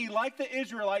 And we, like the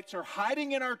Israelites, are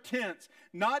hiding in our tents,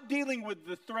 not dealing with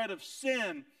the threat of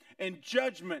sin and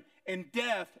judgment and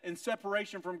death and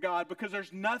separation from God, because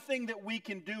there's nothing that we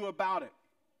can do about it.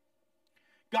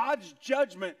 God's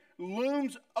judgment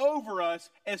looms over us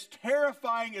as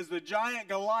terrifying as the giant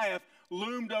Goliath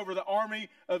loomed over the army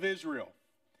of Israel.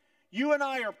 You and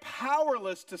I are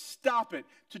powerless to stop it,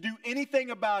 to do anything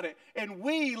about it. And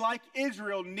we, like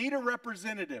Israel, need a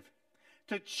representative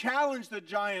to challenge the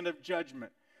giant of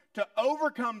judgment, to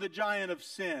overcome the giant of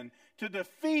sin, to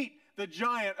defeat the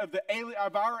giant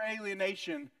of our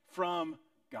alienation from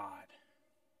God.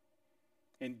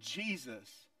 And Jesus,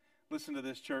 listen to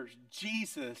this, church,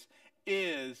 Jesus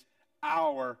is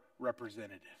our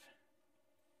representative.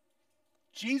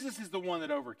 Jesus is the one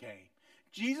that overcame.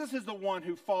 Jesus is the one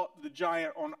who fought the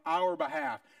giant on our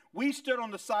behalf. We stood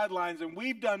on the sidelines and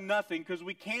we've done nothing because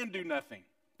we can do nothing.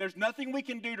 There's nothing we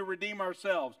can do to redeem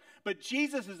ourselves. But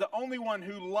Jesus is the only one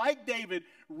who, like David,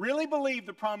 really believed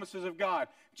the promises of God.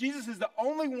 Jesus is the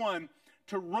only one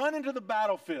to run into the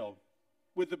battlefield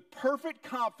with the perfect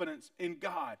confidence in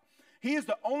God. He is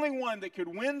the only one that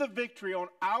could win the victory on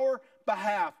our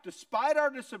behalf. Despite our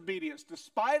disobedience,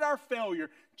 despite our failure,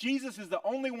 Jesus is the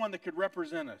only one that could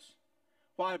represent us.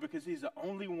 Why? Because he's the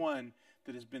only one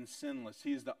that has been sinless.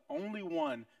 He is the only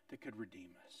one that could redeem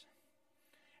us.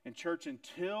 And church,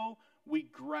 until we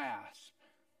grasp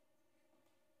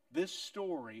this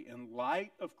story in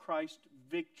light of Christ's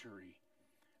victory,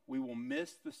 we will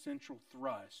miss the central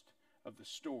thrust of the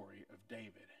story of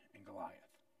David and Goliath.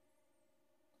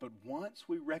 But once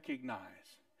we recognize,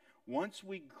 once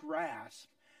we grasp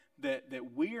that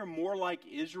we are more like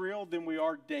Israel than we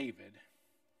are David,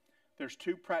 there's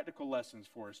two practical lessons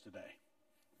for us today.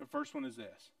 The first one is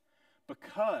this.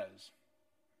 Because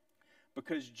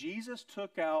Jesus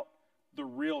took out the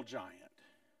real giant,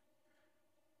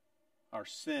 our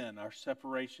sin, our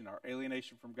separation, our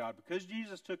alienation from God, because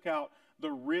Jesus took out the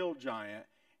real giant,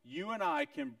 you and I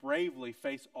can bravely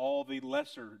face all the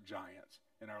lesser giants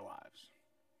in our lives.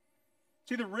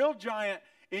 See, the real giant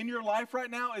in your life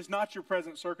right now is not your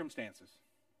present circumstances.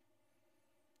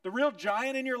 The real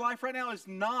giant in your life right now is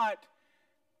not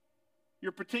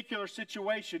your particular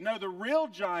situation. No, the real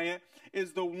giant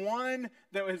is the one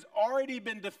that has already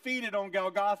been defeated on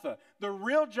Golgotha. The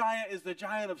real giant is the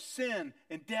giant of sin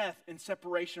and death and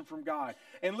separation from God.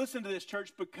 And listen to this,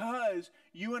 church, because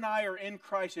you and I are in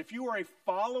Christ, if you are a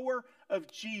follower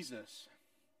of Jesus,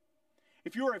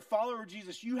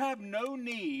 you have no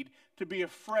need to be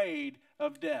afraid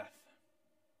of death.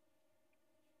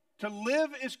 To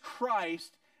live is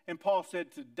Christ, and Paul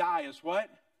said to die is what?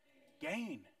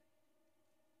 Gain.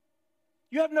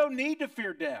 You have no need to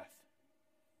fear death.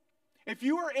 If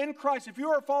you are in Christ, if you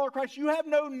are a follower of Christ, you have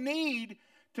no need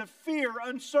to fear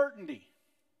uncertainty.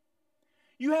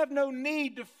 You have no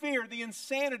need to fear the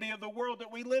insanity of the world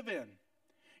that we live in.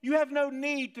 You have no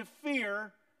need to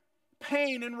fear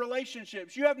pain in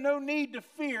relationships. You have no need to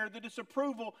fear the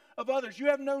disapproval of others. You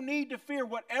have no need to fear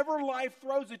whatever life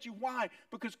throws at you. Why?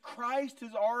 Because Christ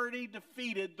has already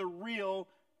defeated the real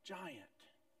giant.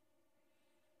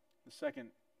 The second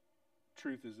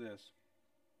truth is this.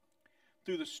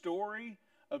 Through the story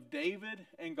of David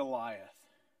and Goliath,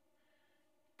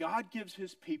 God gives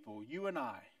his people, you and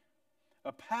I,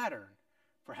 a pattern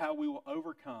for how we will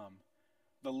overcome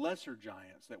the lesser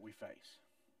giants that we face.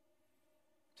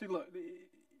 See, look,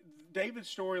 David's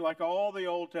story, like all the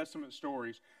Old Testament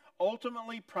stories,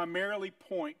 ultimately primarily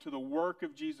point to the work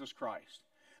of Jesus Christ.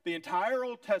 The entire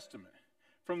Old Testament,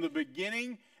 from the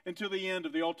beginning until the end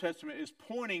of the Old Testament, is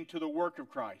pointing to the work of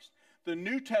Christ. The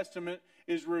New Testament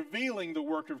is revealing the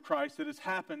work of Christ that has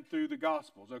happened through the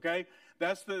Gospels, okay?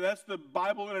 That's the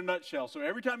Bible in a nutshell. So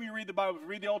every time you read the Bible, if you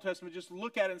read the Old Testament, just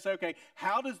look at it and say, okay,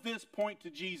 how does this point to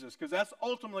Jesus? Because that's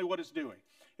ultimately what it's doing.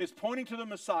 It's pointing to the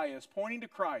Messiah. It's pointing to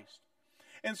Christ.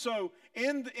 And so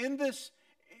in this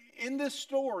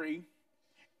story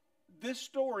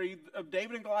of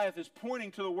David and Goliath is pointing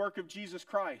to the work of Jesus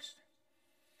Christ.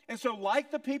 And so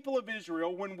like the people of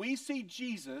Israel, when we see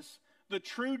Jesus, the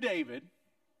true David,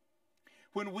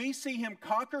 when we see him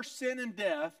conquer sin and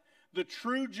death, the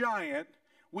true giant,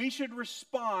 we should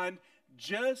respond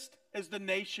just as the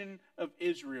nation of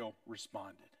Israel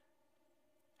responded.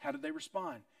 How did they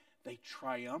respond? They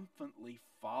triumphantly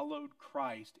followed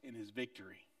Christ in his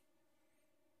victory.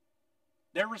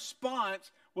 Their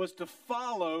response was to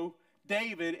follow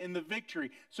David in the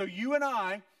victory. So you and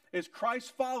I, as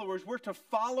Christ's followers, we're to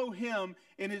follow him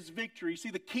in his victory. See,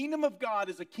 the kingdom of God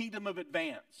is a kingdom of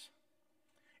advance.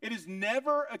 It is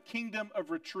never a kingdom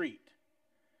of retreat.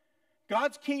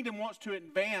 God's kingdom wants to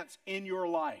advance in your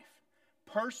life,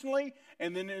 personally,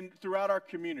 and then throughout our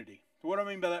community. So what do I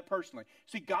mean by that personally?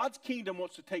 See, God's kingdom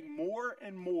wants to take more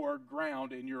and more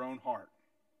ground in your own heart.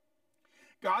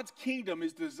 God's kingdom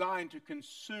is designed to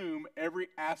consume every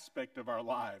aspect of our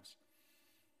lives.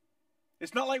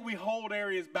 It's not like we hold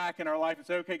areas back in our life and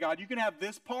say, okay, God, you can have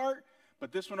this part,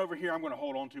 but this one over here I'm going to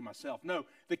hold on to myself. No,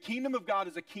 the kingdom of God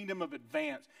is a kingdom of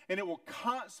advance, and it will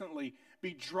constantly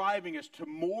be driving us to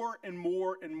more and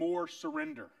more and more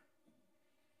surrender.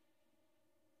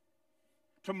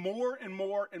 To more and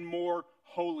more and more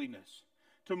holiness.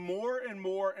 To more and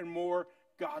more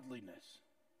godliness.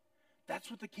 That's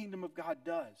what the kingdom of God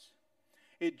does.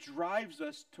 It drives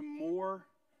us to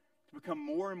become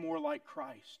more and more like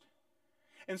Christ.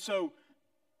 And so,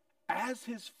 as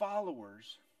his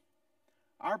followers,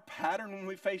 our pattern when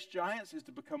we face giants is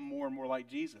to become more and more like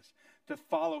Jesus, to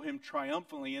follow him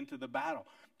triumphantly into the battle,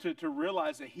 to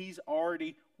realize that he's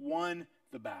already won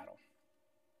the battle.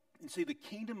 And see, the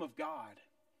kingdom of God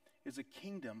is a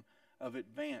kingdom of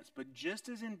advance. But just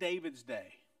as in David's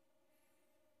day,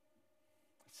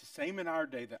 it's the same in our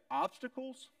day, that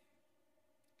obstacles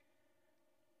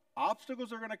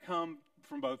are going to come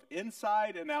from both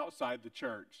inside and outside the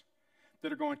church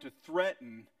that are going to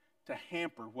threaten to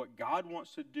hamper what God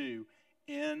wants to do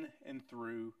in and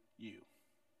through you.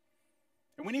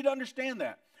 And we need to understand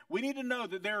that. We need to know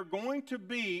that there are going to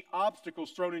be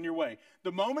obstacles thrown in your way.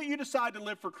 The moment you decide to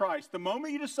live for Christ, the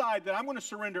moment you decide that I'm going to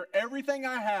surrender everything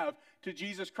I have to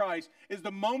Jesus Christ, is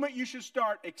the moment you should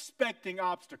start expecting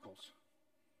obstacles.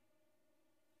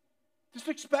 Just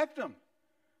expect them.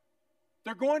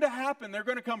 They're going to happen. They're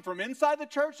going to come from inside the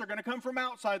church. They're going to come from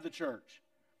outside the church.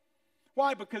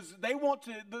 Why? Because they want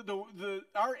to.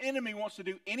 Our enemy wants to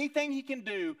do anything he can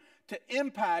do to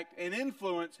impact and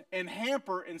influence and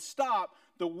hamper and stop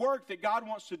the work that God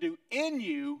wants to do in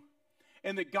you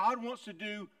and that God wants to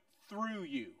do through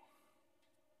you.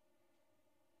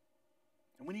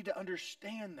 And we need to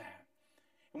understand that.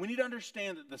 And we need to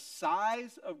understand that the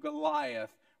size of Goliath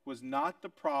was not the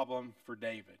problem for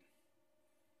David.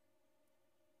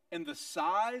 And the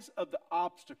size of the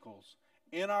obstacles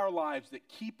in our lives that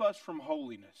keep us from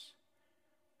holiness,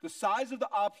 the size of the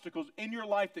obstacles in your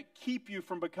life that keep you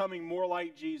from becoming more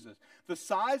like Jesus, the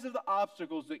size of the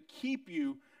obstacles that keep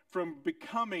you from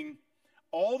becoming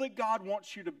all that God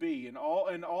wants you to be and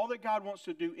all that God wants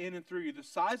to do in and through you, the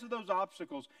size of those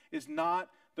obstacles is not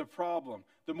the problem.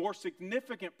 The more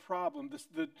significant problem,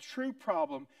 the true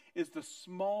problem, is the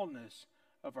smallness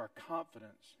of our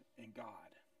confidence in God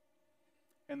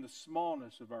and the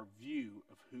smallness of our view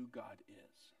of who God is.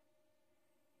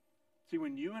 See,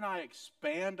 when you and I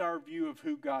expand our view of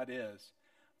who God is,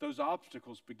 those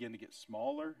obstacles begin to get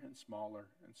smaller and smaller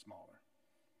and smaller.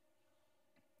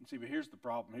 And see, but here's the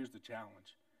problem. Here's the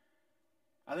challenge.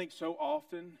 I think so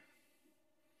often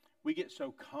we get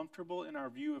so comfortable in our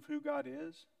view of who God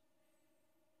is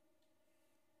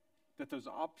that those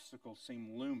obstacles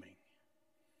seem looming.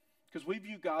 Because we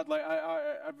view God like,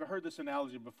 I've heard this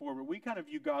analogy before, but we kind of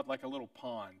view God like a little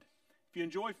pond. If you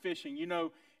enjoy fishing, you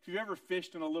know, if you've ever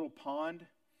fished in a little pond,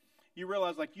 you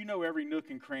realize like you know every nook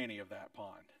and cranny of that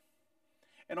pond.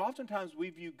 And oftentimes we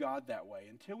view God that way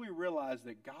until we realize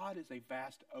that God is a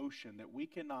vast ocean that we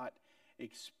cannot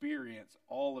experience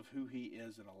all of who he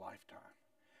is in a lifetime.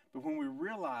 But when we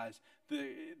realize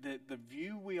the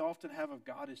view we often have of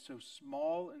God is so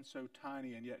small and so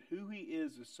tiny, and yet who he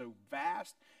is so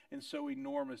vast and so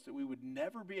enormous that we would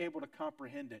never be able to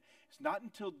comprehend it, it's not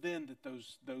until then that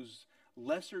those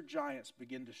lesser giants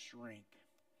begin to shrink.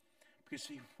 Because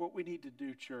see, what we need to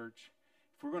do, church,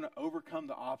 if we're going to overcome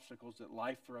the obstacles that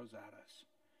life throws at us,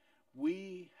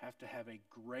 we have to have a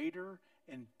greater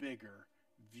and bigger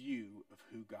view of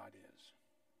who God is.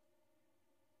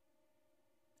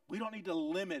 We don't need to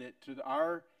limit it to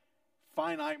our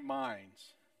finite minds,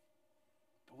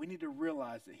 but we need to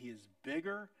realize that he is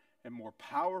bigger and more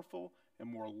powerful and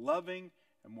more loving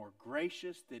and more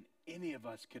gracious than any of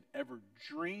us could ever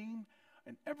dream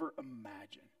and ever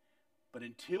imagine. But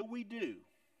until we do,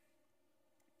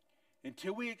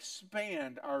 until we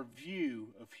expand our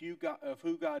view of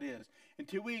who God is,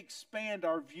 until we expand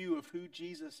our view of who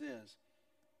Jesus is,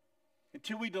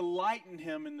 until we delight in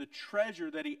him and the treasure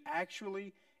that he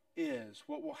actually is,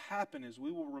 what will happen is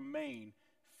we will remain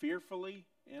fearfully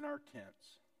in our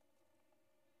tents,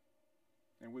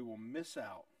 and we will miss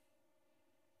out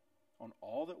on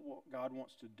all that God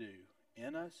wants to do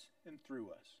in us and through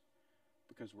us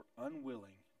because we're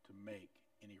unwilling to make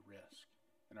any risk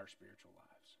in our spiritual lives.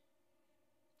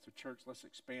 So church, let's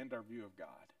expand our view of God.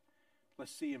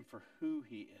 Let's see him for who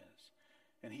he is.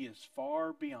 And he is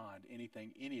far beyond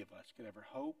anything any of us could ever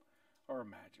hope or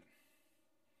imagine.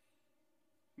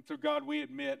 And so God, we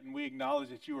admit and we acknowledge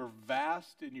that you are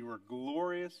vast and you are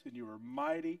glorious and you are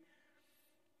mighty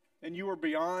and you are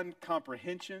beyond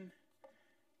comprehension.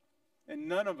 And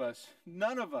none of us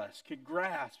can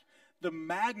grasp the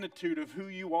magnitude of who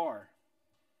you are.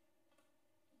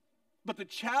 But the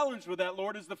challenge with that,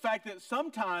 Lord, is the fact that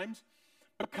sometimes,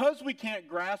 because we can't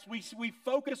grasp, we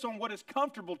focus on what is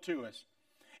comfortable to us.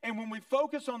 And when we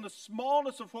focus on the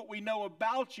smallness of what we know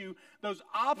about you, those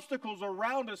obstacles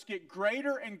around us get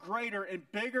greater and greater and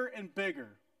bigger and bigger.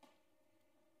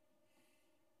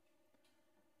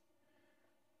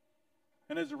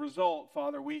 And as a result,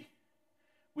 Father, we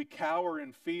cower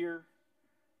in fear.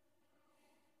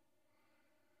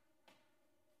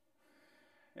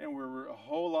 And we're a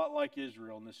whole lot like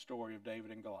Israel in this story of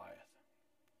David and Goliath.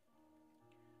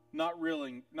 Not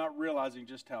realizing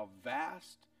just how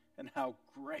vast and how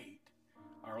great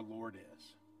our Lord is.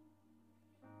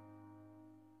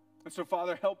 And so,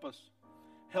 Father, help us.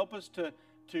 Help us to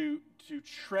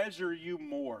treasure you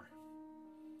more.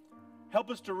 Help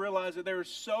us to realize that there is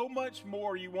so much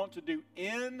more you want to do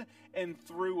in and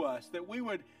through us, that we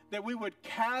would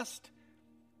cast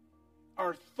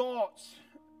our thoughts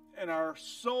and our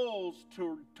souls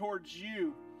towards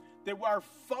you, that our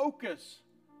focus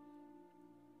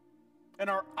and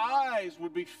our eyes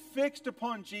would be fixed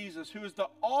upon Jesus, who is the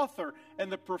author and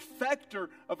the perfecter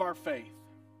of our faith.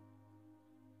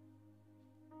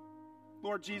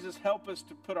 Lord Jesus, help us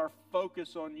to put our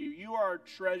focus on you. You are our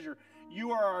treasure.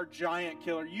 You are our giant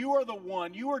killer. You are the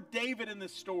one. You are David in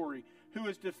this story who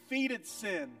has defeated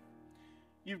sin.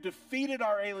 You've defeated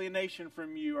our alienation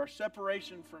from you, our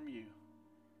separation from you.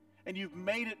 And you've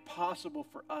made it possible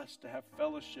for us to have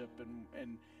fellowship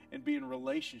and be in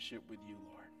relationship with you, Lord.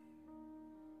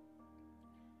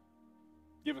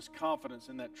 Give us confidence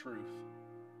in that truth.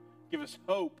 Give us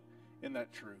hope in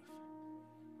that truth.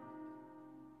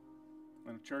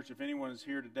 And church, if anyone is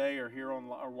here today or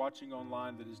watching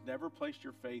online that has never placed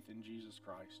your faith in Jesus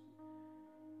Christ,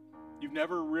 you've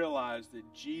never realized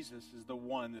that Jesus is the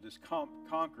one that has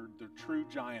conquered the true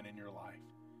giant in your life.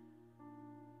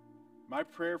 My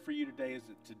prayer for you today is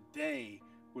that today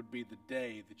would be the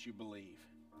day that you believe.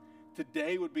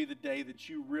 Today would be the day that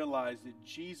you realize that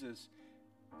Jesus,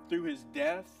 through his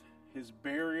death, his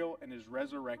burial, and his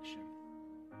resurrection,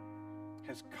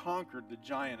 has conquered the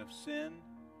giant of sin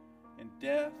and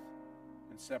death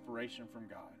and separation from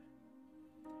God.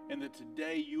 And that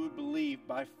today you would believe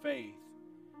by faith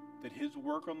that his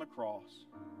work on the cross,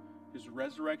 his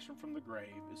resurrection from the grave,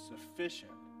 is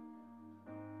sufficient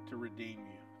to redeem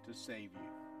you, to save you.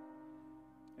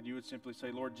 And you would simply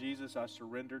say, Lord Jesus, I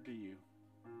surrender to you.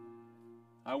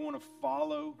 I want to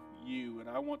follow you, and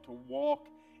I want to walk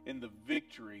in the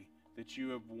victory that you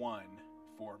have won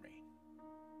for me.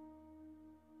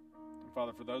 And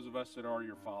Father, for those of us that are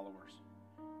your followers,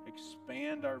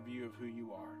 Expand our view of who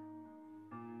you are.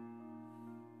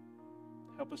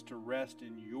 Help us to rest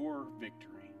in your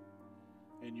victory,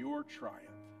 in your triumph,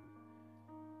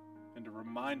 and to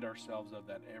remind ourselves of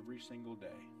that every single day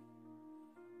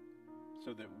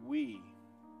so that we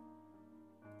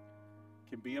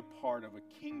can be a part of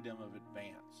a kingdom of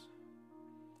advance,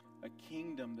 a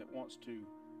kingdom that wants to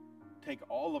take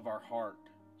all of our heart,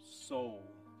 soul,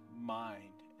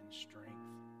 mind, and strength,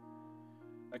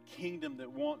 a kingdom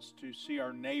that wants to see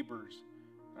our neighbors,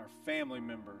 our family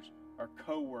members, our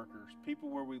co-workers, people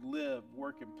where we live,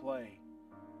 work, and play,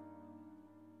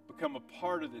 become a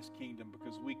part of this kingdom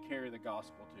because we carry the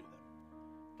gospel to them.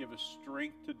 Give us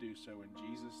strength to do so in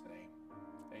Jesus' name.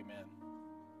 Amen.